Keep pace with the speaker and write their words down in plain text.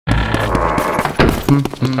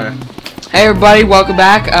Okay. Hey everybody, welcome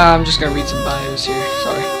back. I'm just gonna read some bios here.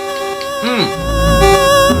 Sorry.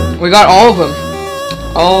 We got all of them.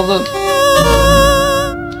 All of them.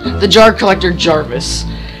 The jar collector Jarvis.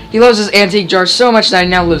 He loves his antique jars so much that he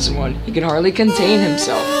now lives in one. He can hardly contain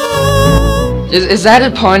himself. Is that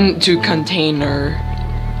a pun to container?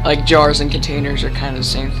 Like jars and containers are kind of the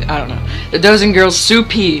same thing. I don't know. The dozing girl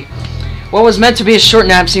Soupy. What was meant to be a short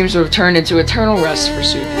nap seems to have turned into eternal rest for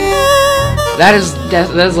Soupy. That is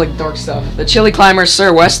like dark stuff. The chilly climber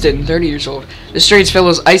Sir Weston, 30 years old. The streets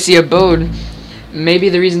fillow's icy abode. Maybe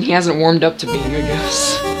the reason he hasn't warmed up to being a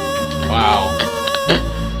ghost. Wow.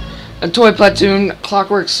 A toy platoon,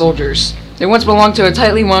 Clockwork Soldiers. They once belonged to a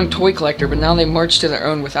tightly wound toy collector, but now they march to their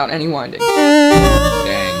own without any winding.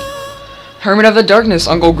 Dang. Hermit of the Darkness,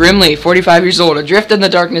 Uncle Grimly, 45 years old. Adrift in the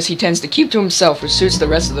darkness, he tends to keep to himself, which suits the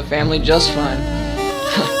rest of the family just fine.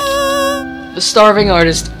 The starving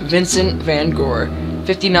artist, Vincent Van Gogh,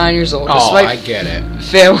 59 years old. Oh, I get it.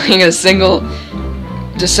 Failing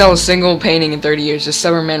to sell a single painting in 30 years, this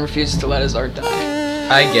stubborn man refuses to let his art die.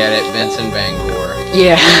 I get it, Vincent Van Gogh.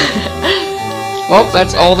 Yeah. Well,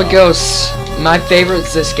 that's all the ghosts. My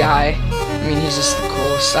favorite's this guy. I mean, he's just the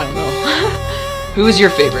coolest. I don't know. Who is your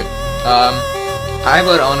favorite? I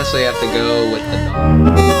would honestly have to go with the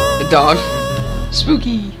dog. The dog?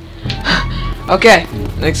 Spooky. Okay,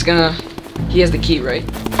 next gonna... He has the key, right?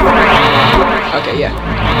 Okay, yeah.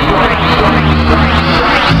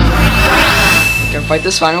 Gonna fight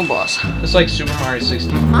this final boss. It's like Super Mario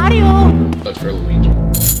 64. Mario! But for Luigi.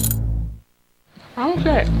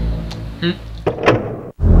 Okay.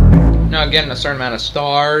 Now getting a certain amount of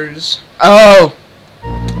stars Oh!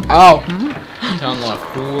 Oh. to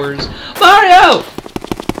unlock doors. Mario!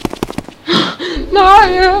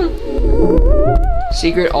 Mario!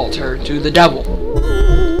 Secret altar to the devil.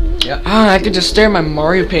 Yep. Ah, I could just stare at my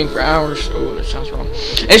Mario painting for hours. Oh, that sounds wrong.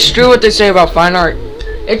 It's true what they say about fine art.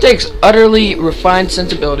 It takes utterly refined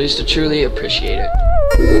sensibilities to truly appreciate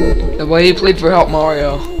it. The way you plead for help,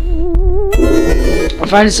 Mario. I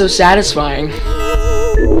find it so satisfying.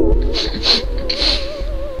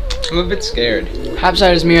 I'm a bit scared. Perhaps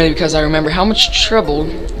that is merely because I remember how much trouble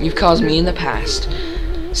you've caused me in the past.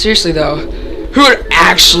 Seriously though, who would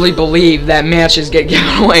actually believe that matches get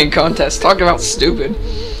given away in contests? Talk about stupid.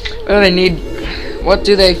 What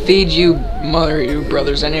do they feed you, you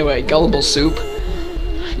brothers anyway? Gullible soup?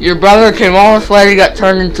 Your brother came all this way, he got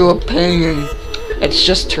turned into a painting. It's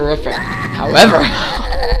just terrific. However,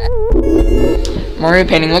 Mario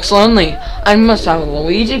painting looks lonely. I must have a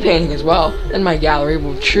Luigi painting as well, then my gallery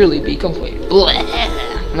will truly be complete. Blech.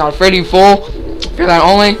 Not afraid, you fool. Fear that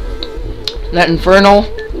only that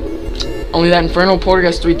infernal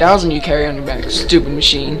Portuguese 3000 you carry on your back, stupid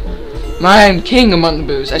machine. I am king among the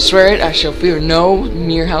boos. I swear it, I shall fear no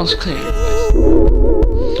mere house cleaning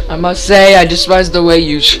place. I must say, I despise the way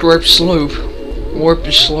you warp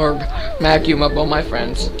and slurp, vacuum up all my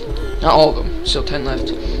friends. Not all of them, still 10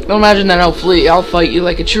 left. Don't imagine that I'll flee. I'll fight you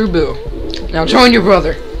like a true boo. Now join your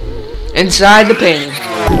brother inside the painting.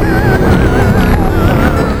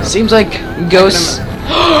 Seems like ghosts.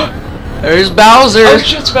 There's Bowser. I was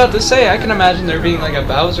just about to say, I can imagine there being like a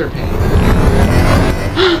Bowser painting.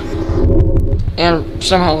 And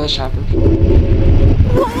somehow this happened.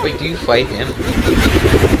 Wait, do you fight him?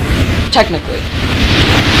 Technically.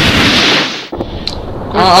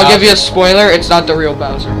 I'll give you a spoiler, it's not the real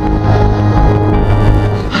Bowser.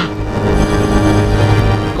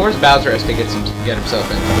 Of course Bowser has to get himself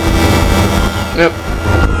in. Yep.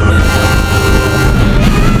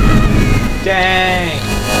 Dang!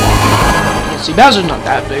 See, Bowser's not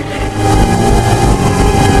that big.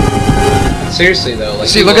 Seriously though, like...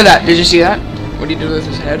 See, look at that. Did you see that? What do you do with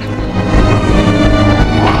his head?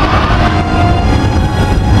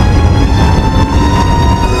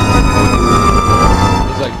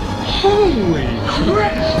 He's like, holy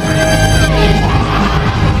crap!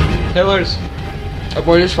 Pillars!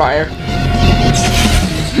 Avoid his fire.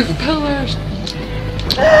 Pillars!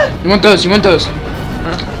 You want those, you want those.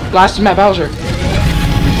 Blast him at Bowser.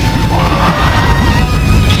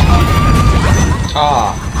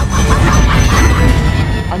 Ah.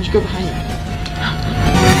 Why don't you go behind him?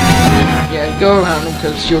 Yeah, go around him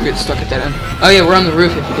because you'll get stuck at that end. Oh yeah, we're on the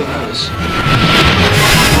roof if you didn't notice.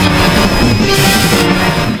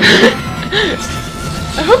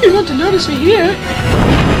 I hope you want to notice me here.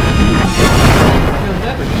 You'll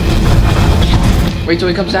never. Wait till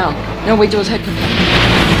he comes down. No, wait till his head comes down.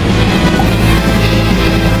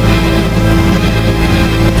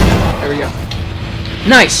 There we go.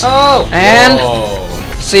 Nice! Oh! And... Whoa.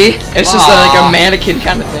 See? It's just like a mannequin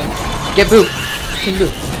kind of thing. Get Boo. King Boo.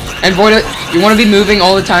 And avoid it. You want to be moving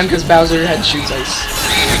all the time because Bowser head shoots ice.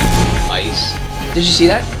 Ice? Did you see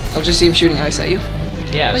that? I'll just see him shooting ice at you.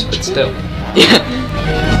 Yeah, Like, but still. Yeah.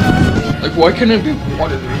 Like, why couldn't it be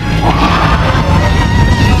water?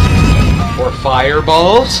 Or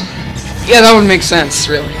fireballs? Yeah, that would make sense,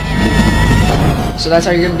 really. So that's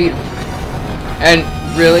how you're gonna beat him. And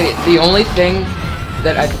really, the only thing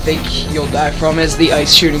that I think you'll die from is the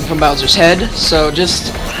ice shooting from Bowser's head. So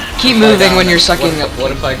just keep moving when you're sucking up.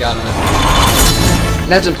 What if I got him?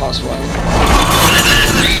 That's impossible.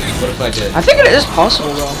 What if I did? I think it is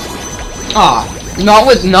possible though. Ah.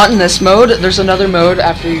 Not in this mode. There's another mode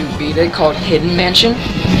after you beat it called Hidden Mansion.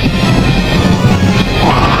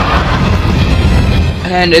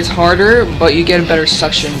 And it's harder, but you get a better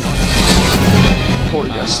suction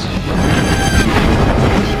poltergust.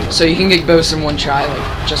 So you can get ghosts in one try,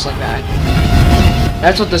 like just like that.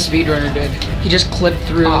 That's what the speedrunner did. He just clipped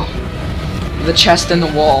through the chest and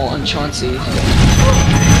the wall on Chauncey.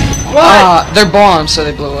 What? They're bombs, so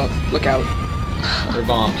they blow up. Look out. They're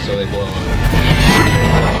bombs, so they blow up.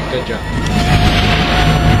 Good job.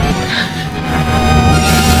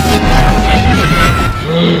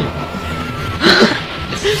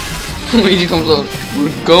 Luigi comes over.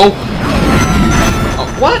 Go. Oh,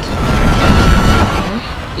 what?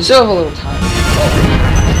 You still have a little time.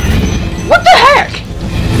 What the heck?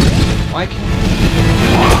 Why can't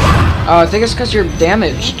I think it's because you're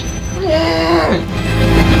damaged.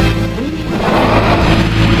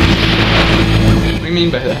 What do you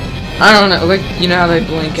mean by that? I don't know. Like, you know how they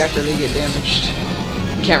blink after they get damaged?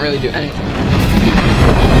 You can't really do anything.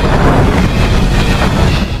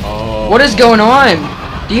 Oh. What is going on?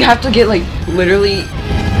 Do you have to get, like, literally...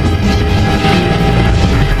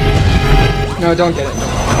 No, don't get it.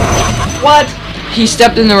 What? He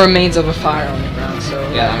stepped in the remains of a fire on the ground, so...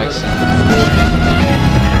 Yeah, that makes sense.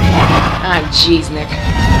 Ah, jeez, Nick.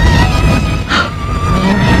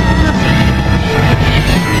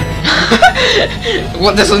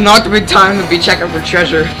 Well, this is not the big time to be checking for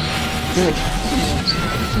treasure.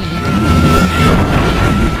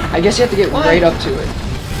 I guess you have to get right up to it.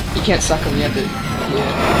 You can't suck them, you have to... Yeah.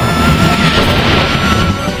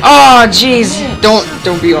 Oh, jeez!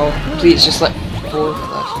 Don't be all... Please, just let... 4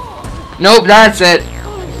 left. Nope, that's it.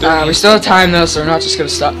 We still have time, though, so we're not just gonna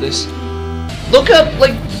stop this. Look up,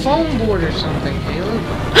 like, foam board or something, Caleb.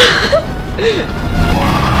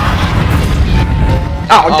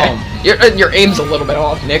 Oh, okay. Your aim's a little bit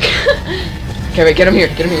off, Nick. Okay, wait, get him here.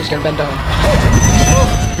 Get him here. He's gonna bend down.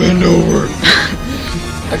 Bend over.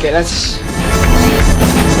 Okay, that's...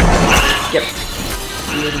 Yep.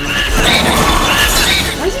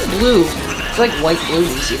 Why is he blue? It's like light blue. Do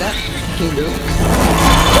you see that? King blue.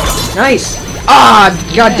 Nice! Ah!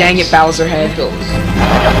 God dang it, Bowser head.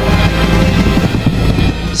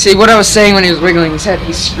 See, what I was saying when he was wiggling his head,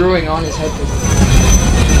 he's screwing on his head.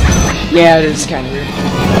 Yeah, it is kind of weird.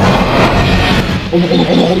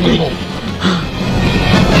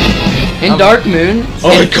 In Dark Moon,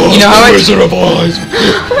 you know how Wizard of Oz.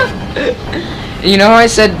 You know how I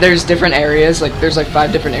said there's different areas, like there's like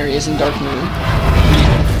 5 different areas in Dark Moon.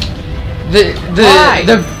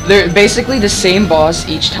 They're basically the same boss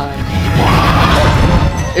each time.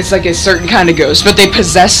 It's like a certain kind of ghost, but they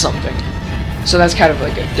possess something. So that's kind of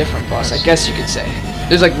like a different boss, I guess you could say.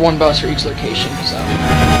 There's like 1 boss for each location, so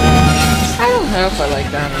I don't know if I like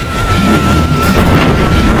that.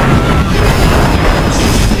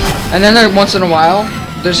 And then once in a while,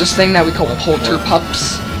 there's this thing that we call polter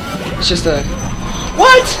pups. It's just a...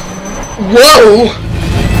 What? Whoa!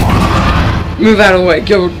 Move out of the way.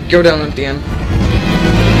 Go down at the end.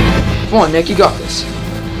 Come on, Nick, you got this.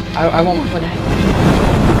 I want my foot ahead.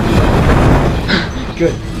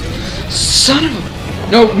 Good. Son of a...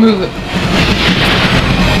 No, move it.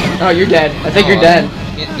 Oh, you're dead. I think you're dead.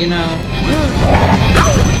 You know...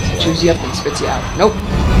 Chews you up and spits you out. Nope.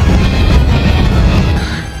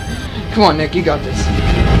 Come on, Nick, you got this.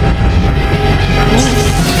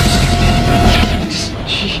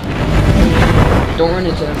 Don't run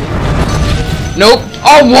into them. Nope.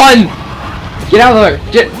 Oh, 1! Get out of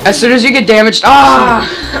there. As soon as you get damaged. Ah!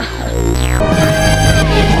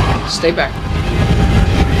 Stay back.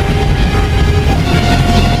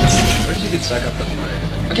 First you could suck up the fire.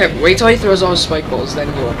 Okay, wait till he throws all his spike balls,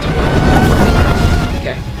 then go up to it.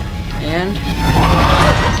 Okay. And...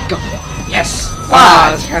 Go. Yes! Ah,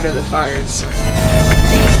 that's kind of the fire.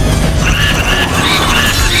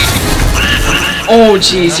 Oh,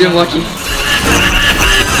 jeez, you're lucky.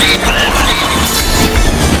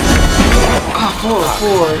 Oh,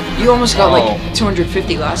 4. You almost got like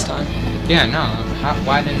 250 last time. Yeah, no.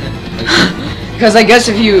 Why didn't it? Because I guess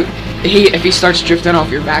if he starts drifting off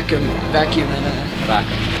your vacuum, then Back.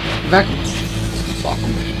 Back. Fuck.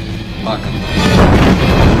 Fuck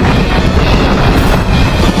him.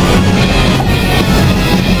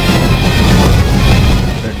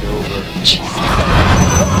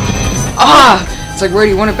 Ah! It's like, where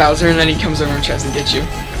do you want it, Bowser? And then he comes over and tries to get you.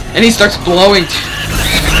 And he starts blowing.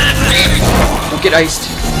 Don't get iced.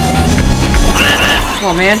 Come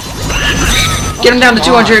on, man. Get him down to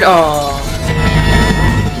 200. Oh.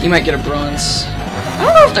 You might get a bronze. I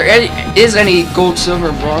don't know if there is any gold, silver,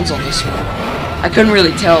 and bronze on this one. I couldn't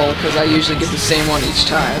really tell because I usually get the same one each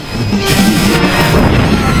time.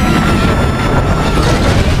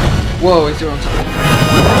 Whoa, he threw on top.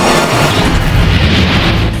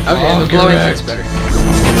 Okay, the blowing thing's better.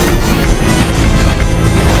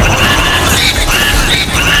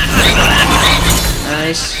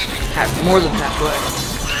 Nice. More than halfway.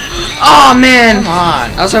 Oh man! Come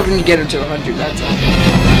on. I was hoping to get him to 100 that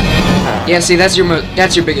time. Yeah, see, that's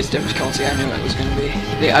your biggest difficulty. I knew it was gonna be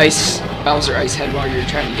the Bowser ice head while you're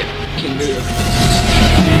trying to get King Boo.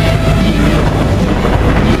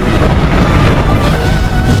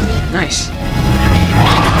 Nice.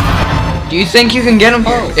 Do you think you can get him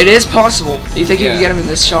here? It is possible. Do you think you can get him in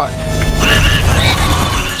this shot?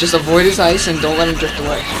 Just avoid his ice and don't let him drift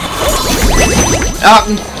away. Oh,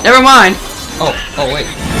 never mind. Oh, wait.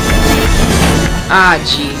 Ah,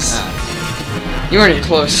 jeez. You weren't even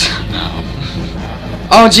close. No.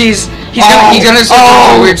 Oh, jeez. He's gonna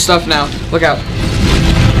start doing weird stuff now. Look out.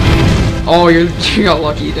 Oh, you got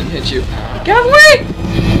lucky he didn't hit you. Get out of the way!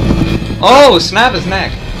 Oh, snap his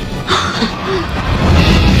neck.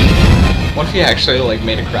 What if he actually like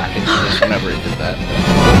made a cracking noise whenever he did that?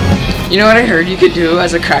 You know what I heard you could do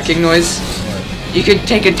as a cracking noise? You could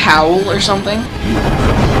take a towel or something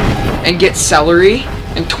and get celery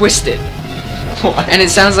and twist it. What? And it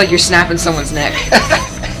sounds like you're snapping someone's neck.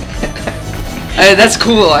 That's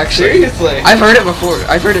cool, actually. Seriously? I've heard it before.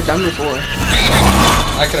 I've heard it done before.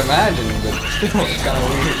 I can imagine, but still, it's kind of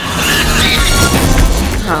weird.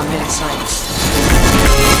 Oh man, science.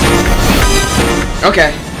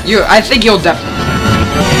 Okay, I think you'll definitely.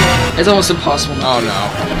 It's almost impossible. Oh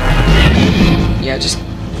no. Yeah, just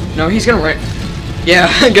no. He's gonna wreck. Yeah,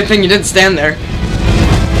 good thing you didn't stand there.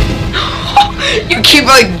 You keep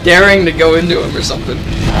like daring to go into him or something.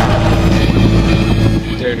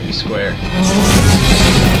 Dare to be square.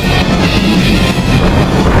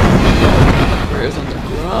 Where's on the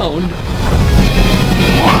ground?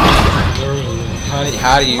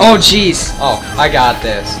 How do you? Oh jeez. Oh, I got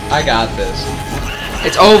this. I got this.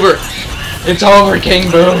 It's over. It's over, King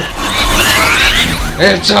Boo.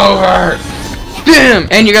 It's over. Bam!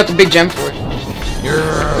 And you got the big gem for it.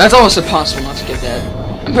 That's almost impossible not to get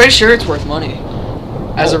that. I'm pretty sure it's worth money.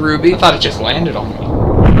 As a ruby. I thought it just landed on me.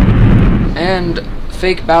 And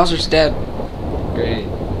fake Bowser's dead. Great.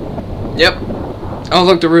 Yep. Oh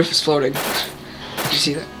look, the roof is floating. Did you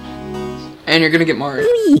see that? And you're gonna get Mario.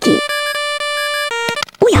 Luigi.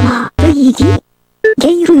 Oyama, Luigi.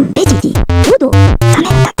 Caden, Veggie. Dodo,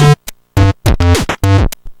 Samantake.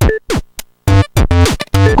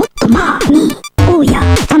 Ottoma, me. Oya,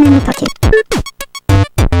 Samantake.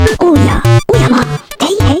 Oya, Oyama.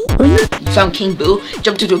 Hey, hey, You found King Boo,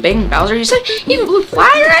 jumped to the bang Bowser, you said he even blew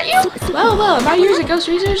fire at you? Well, in my years of ghost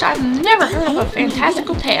research, I've never heard of a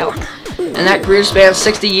fantastical tale. And that career spans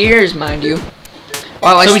 60 years, mind you.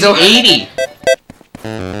 While I still 80.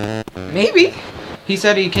 Maybe. He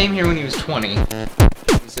said he came here when he was 20. He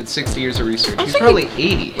said 60 years of research. I'm He's thinking- probably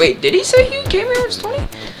 80. Wait, did he say he came here when he was 20?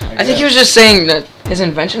 I think he was just saying that his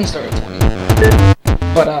invention started at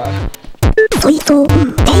 20. But, Soito,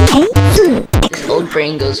 hey, hey, Sue. his old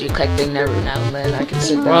brain goes reconnecting every now and then. I can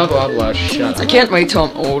sit Blah down. blah blah. Shut I up. can't wait till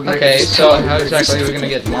I'm old. and I Okay, can just so tell him how where exactly are he's- we gonna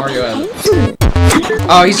get Mario out? Sue.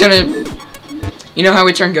 Oh, he's gonna... You know how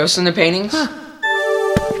we turn ghosts into paintings?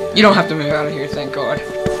 You don't have to move out of here, thank God.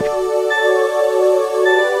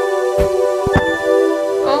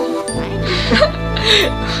 Oh.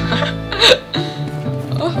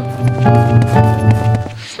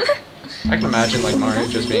 I can imagine like Mario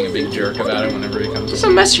just being a big jerk about it whenever he comes. Just a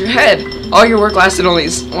mess your head. All your work lasted only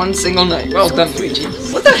one single night. Well done, Luigi.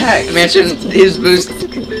 What the heck? Imagine his boost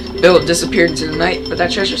bill disappeared into the night, but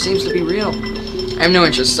that treasure seems to be real. I have no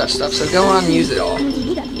interest in such stuff, so go on and use it all.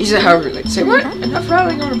 Use it however you like. Say what? Enough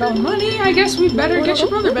rattling on about money. I guess we better get your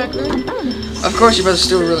brother back then. Of course, your brother's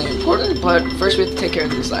still really important, but first we have to take care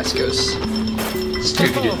of these last ghosts.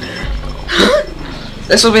 Stick it in there.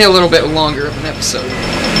 This will be a little bit longer of an episode.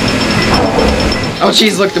 Oh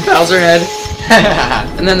jeez, look, the Bowser head.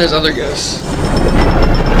 And then there's other ghosts.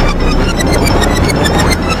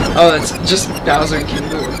 Oh, that's just Bowser and King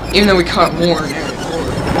Boo. Even though we caught more in Area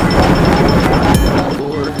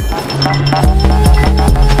 4.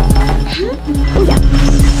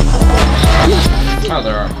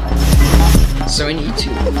 So we need to.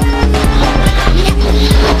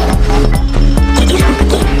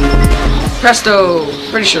 Presto!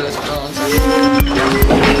 Pretty sure that's bronze.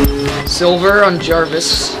 Silver on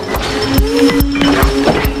Jarvis.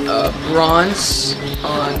 Bronze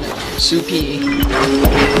on Supi.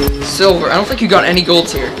 Silver. I don't think you got any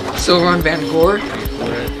golds here. Silver on Van Gore.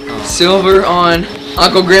 Silver on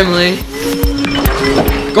Uncle Grimly.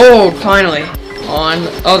 Gold, finally, on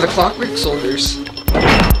the Clockwork Soldiers.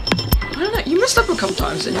 I don't know, you messed up a couple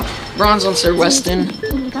times, didn't you? Bronze on Sir Weston.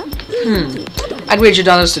 I'd wager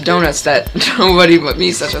dollars to donuts that nobody but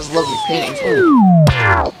me such as lovely paintings.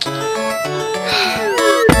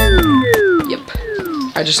 Yep.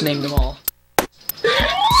 I just named them all.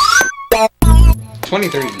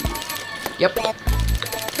 23. Yep.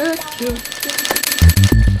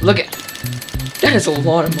 Look at that is a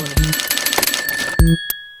lot of money.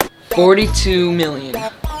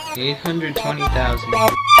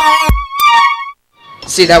 42,820,000.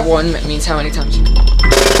 See, that one means how many times you...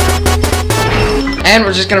 And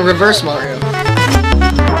we're just gonna reverse Mario.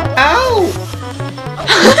 Ow!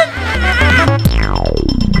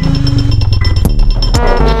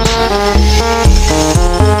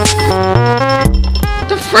 What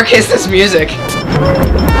the frick is this music?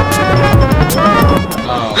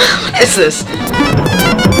 Oh. What is this?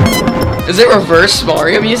 Is it reverse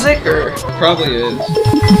Mario music, or? Probably is.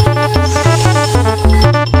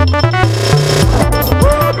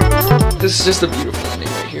 This is just a beautiful ending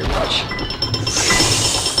right here, watch.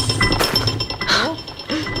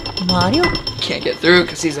 Mario? Can't get through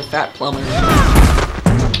because he's a fat plumber.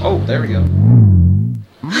 Oh, there we go.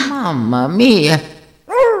 Mamma mia.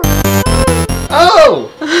 Oh!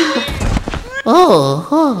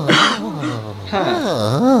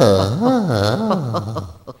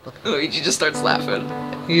 Luigi just starts laughing.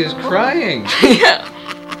 He is crying. Yeah.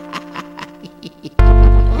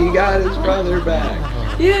 He got his brother back.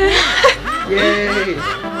 Yeah. Yay!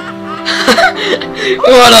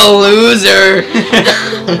 What a loser.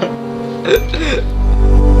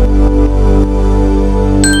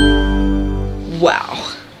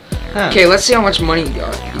 Wow. Huh. Okay, let's see how much money you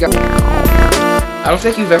got. I don't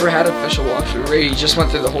think you've ever had an official walkthrough where you just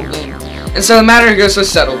went through the whole game. And so the matter goes so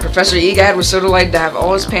settled. Professor Egad was so delighted to have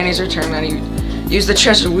all his panties returned that he used the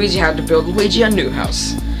treasure Luigi had to build Luigi a new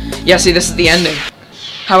house. Yeah, see, this is the ending.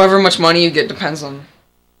 However much money you get depends on...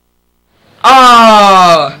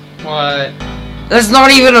 Ah! What? That's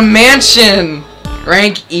not even a mansion!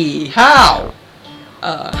 Rank E. How?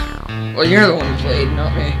 Well, you're the one who played,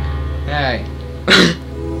 not me. Hey.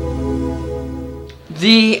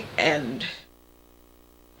 The end.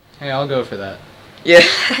 Hey, I'll go for that. Yeah.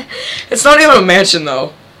 It's not even a mansion,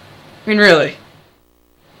 though. I mean, really.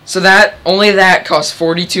 So that, only that costs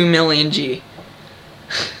 42 million G.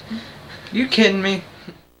 You kidding me?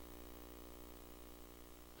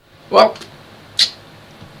 Well,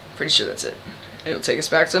 pretty sure that's it. It'll take us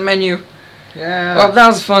back to the menu. Yeah. Well, that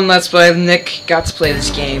was a fun Let's Play. Nick got to play this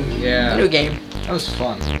game. Yeah. New game. That was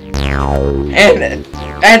fun. And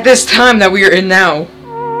at this time that we are in now,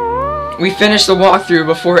 we finished the walkthrough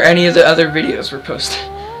before any of the other videos were posted.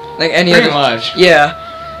 Like any Pretty other. much.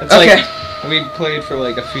 Yeah. It's Okay. like we played for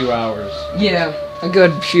like a few hours Yeah, a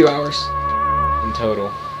good few hours. in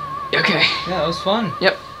total. Okay. Yeah, it was fun.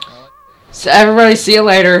 Yep. So everybody, see you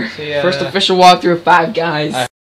later. See ya. First official walkthrough of Five Guys.